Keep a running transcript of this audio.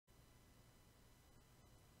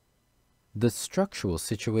The structural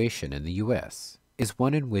situation in the U.S. is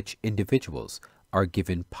one in which individuals are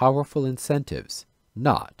given powerful incentives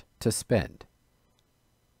not to spend.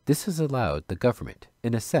 This has allowed the government,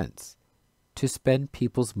 in a sense, to spend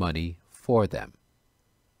people's money for them.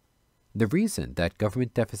 The reason that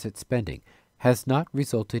government deficit spending has not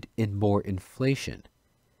resulted in more inflation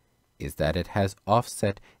is that it has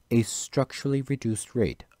offset a structurally reduced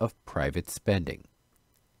rate of private spending.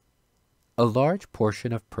 A large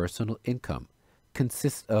portion of personal income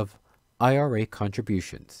consists of IRA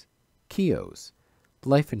contributions, KEOs,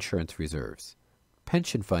 life insurance reserves,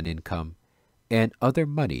 pension fund income, and other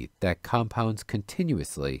money that compounds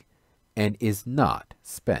continuously and is not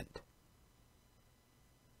spent.